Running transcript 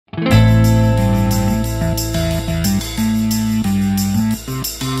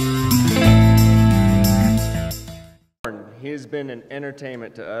been an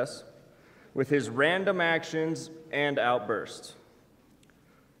entertainment to us with his random actions and outbursts.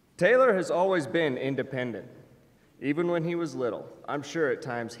 Taylor has always been independent, even when he was little. I'm sure at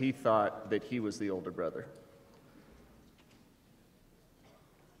times he thought that he was the older brother.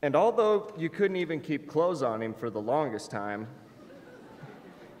 And although you couldn't even keep clothes on him for the longest time,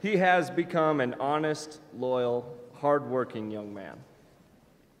 he has become an honest, loyal, hardworking young man.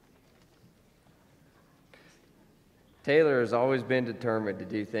 Taylor has always been determined to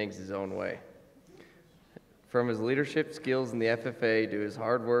do things his own way. From his leadership skills in the FFA to his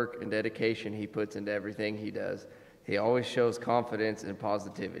hard work and dedication he puts into everything he does, he always shows confidence and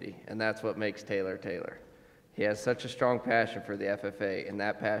positivity, and that's what makes Taylor Taylor. He has such a strong passion for the FFA, and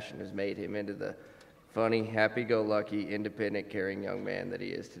that passion has made him into the funny, happy-go-lucky, independent, caring young man that he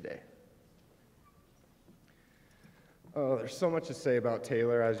is today. Oh, there's so much to say about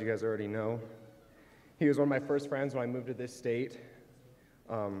Taylor, as you guys already know. He was one of my first friends when I moved to this state.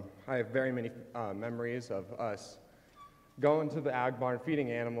 I have very many memories of us going to the ag barn,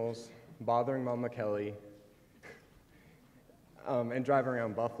 feeding animals, bothering Mama Kelly, and driving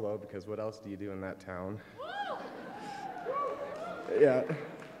around Buffalo, because what else do you do in that town? Yeah.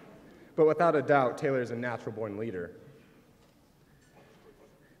 But without a doubt, Taylor is a natural-born leader.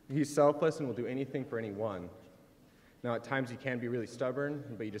 He's selfless and will do anything for anyone. Now, at times he can be really stubborn,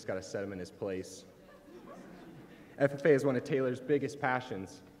 but you just got to set him in his place. FFA is one of Taylor's biggest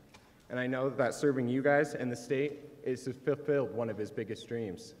passions, and I know that serving you guys and the state is to fulfill one of his biggest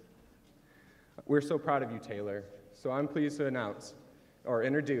dreams. We're so proud of you, Taylor, so I'm pleased to announce, or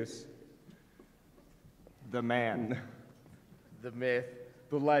introduce, The man. The myth.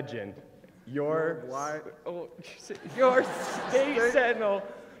 the legend, your State Sentinel,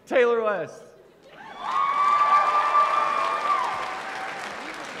 Taylor West.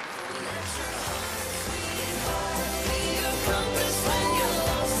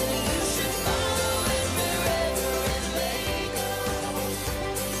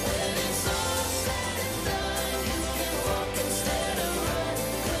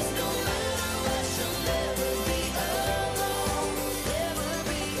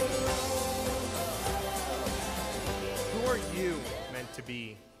 To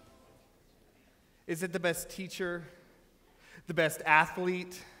be? Is it the best teacher, the best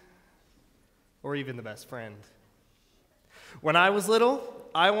athlete, or even the best friend? When I was little,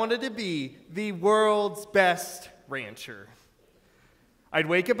 I wanted to be the world's best rancher. I'd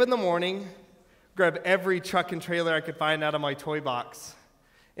wake up in the morning, grab every truck and trailer I could find out of my toy box,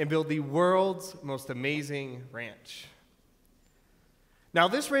 and build the world's most amazing ranch. Now,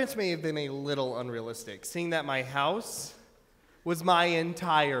 this ranch may have been a little unrealistic, seeing that my house was my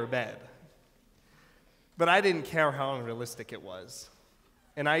entire bed. But I didn't care how unrealistic it was.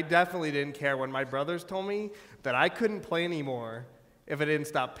 And I definitely didn't care when my brothers told me that I couldn't play anymore if I didn't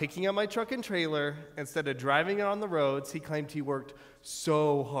stop picking up my truck and trailer instead of driving it on the roads he claimed he worked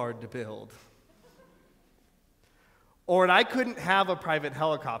so hard to build. Or I couldn't have a private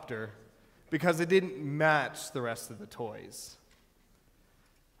helicopter because it didn't match the rest of the toys.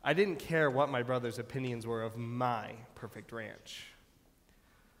 I didn't care what my brother's opinions were of my perfect ranch.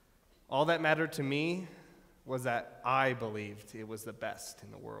 All that mattered to me was that I believed it was the best in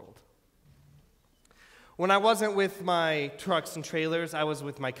the world. When I wasn't with my trucks and trailers, I was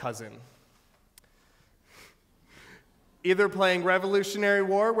with my cousin. Either playing Revolutionary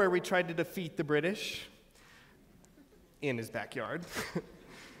War, where we tried to defeat the British in his backyard,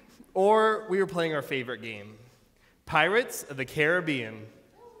 or we were playing our favorite game, Pirates of the Caribbean.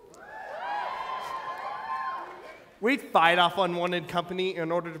 We'd fight off unwanted company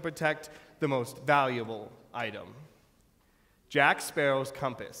in order to protect the most valuable item, Jack Sparrow's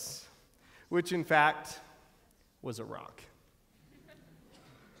compass, which in fact was a rock.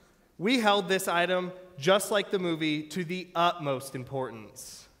 We held this item, just like the movie, to the utmost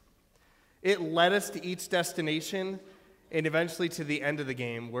importance. It led us to each destination and eventually to the end of the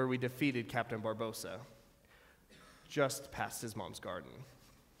game where we defeated Captain Barbossa, just past his mom's garden.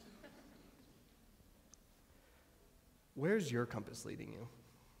 Where's your compass leading you?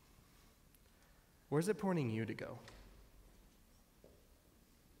 Where's it pointing you to go?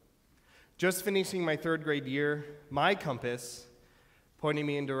 Just finishing my third grade year, my compass pointing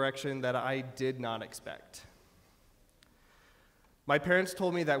me in a direction that I did not expect. My parents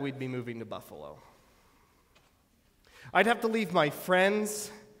told me that we'd be moving to Buffalo. I'd have to leave my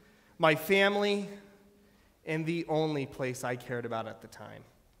friends, my family, and the only place I cared about at the time.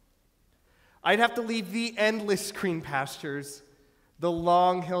 I'd have to leave the endless green pastures, the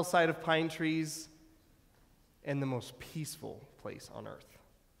long hillside of pine trees, and the most peaceful place on earth.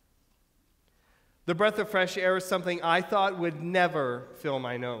 The breath of fresh air is something I thought would never fill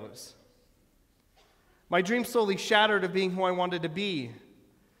my nose. My dream slowly shattered of being who I wanted to be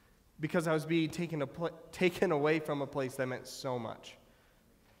because I was being taken away from a place that meant so much.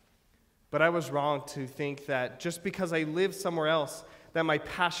 But I was wrong to think that just because I lived somewhere else, that my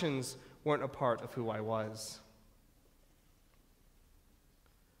passions weren't a part of who I was.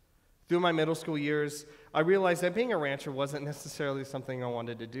 Through my middle school years, I realized that being a rancher wasn't necessarily something I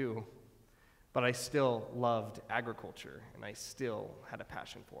wanted to do, but I still loved agriculture, and I still had a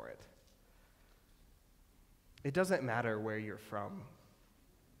passion for it. It doesn't matter where you're from,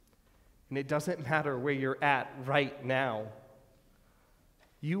 and it doesn't matter where you're at right now.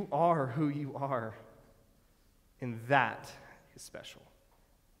 You are who you are, and that is special.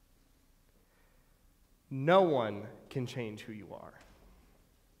 No one can change who you are.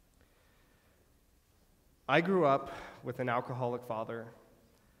 I grew up with an alcoholic father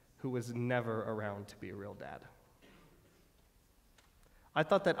who was never around to be a real dad. I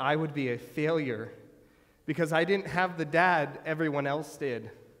thought that I would be a failure because I didn't have the dad everyone else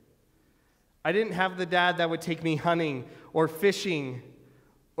did. I didn't have the dad that would take me hunting or fishing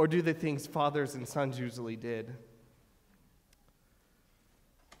or do the things fathers and sons usually did.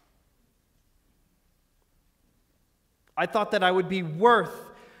 I thought that I would be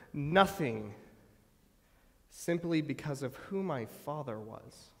worth nothing simply because of who my father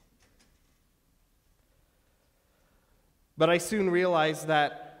was. But I soon realized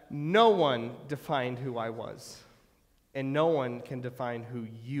that no one defined who I was, and no one can define who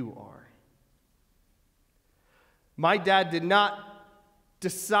you are. My dad did not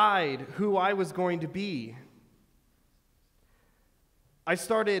decide who I was going to be. I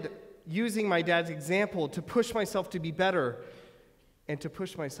started using my dad's example to push myself to be better and to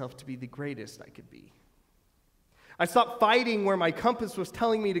push myself to be the greatest I could be. I stopped fighting where my compass was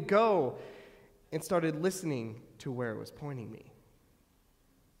telling me to go and started listening to where it was pointing me.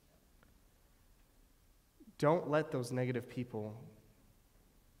 Don't let those negative people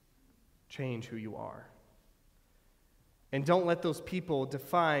change who you are. And don't let those people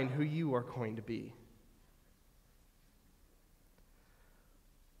define who you are going to be.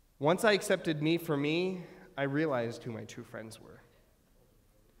 Once I accepted me for me, I realized who my true friends were.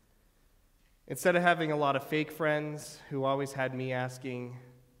 Instead of having a lot of fake friends who always had me asking,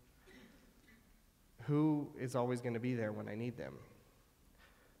 who is always going to be there when I need them?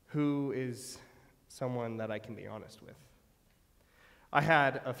 Who is someone that I can be honest with? I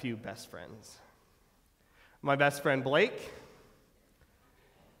had a few best friends. My best friend Blake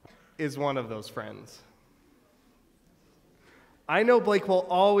is one of those friends. I know Blake will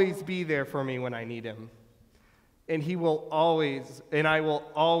always be there for me when I need him. And I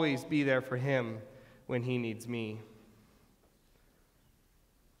will always be there for him when he needs me.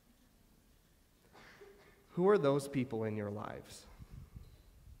 Who are those people in your lives?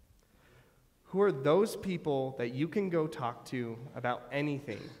 Who are those people that you can go talk to about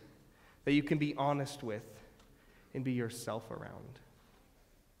anything, that you can be honest with and be yourself around?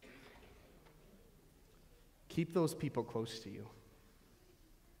 Keep those people close to you,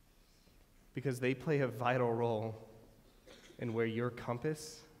 because they play a vital role in where your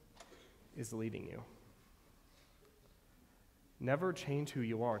compass is leading you. Never change who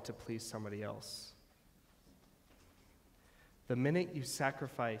you are to please somebody else. The minute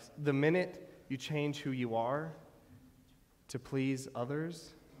you change who you are to please others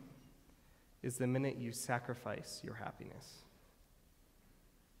is the minute you sacrifice your happiness.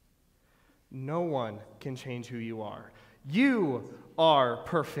 No one can change who you are. You are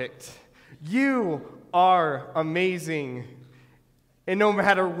perfect. You are amazing. And no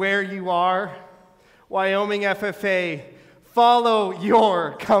matter where you are, Wyoming FFA, follow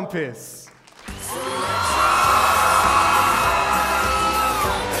your compass.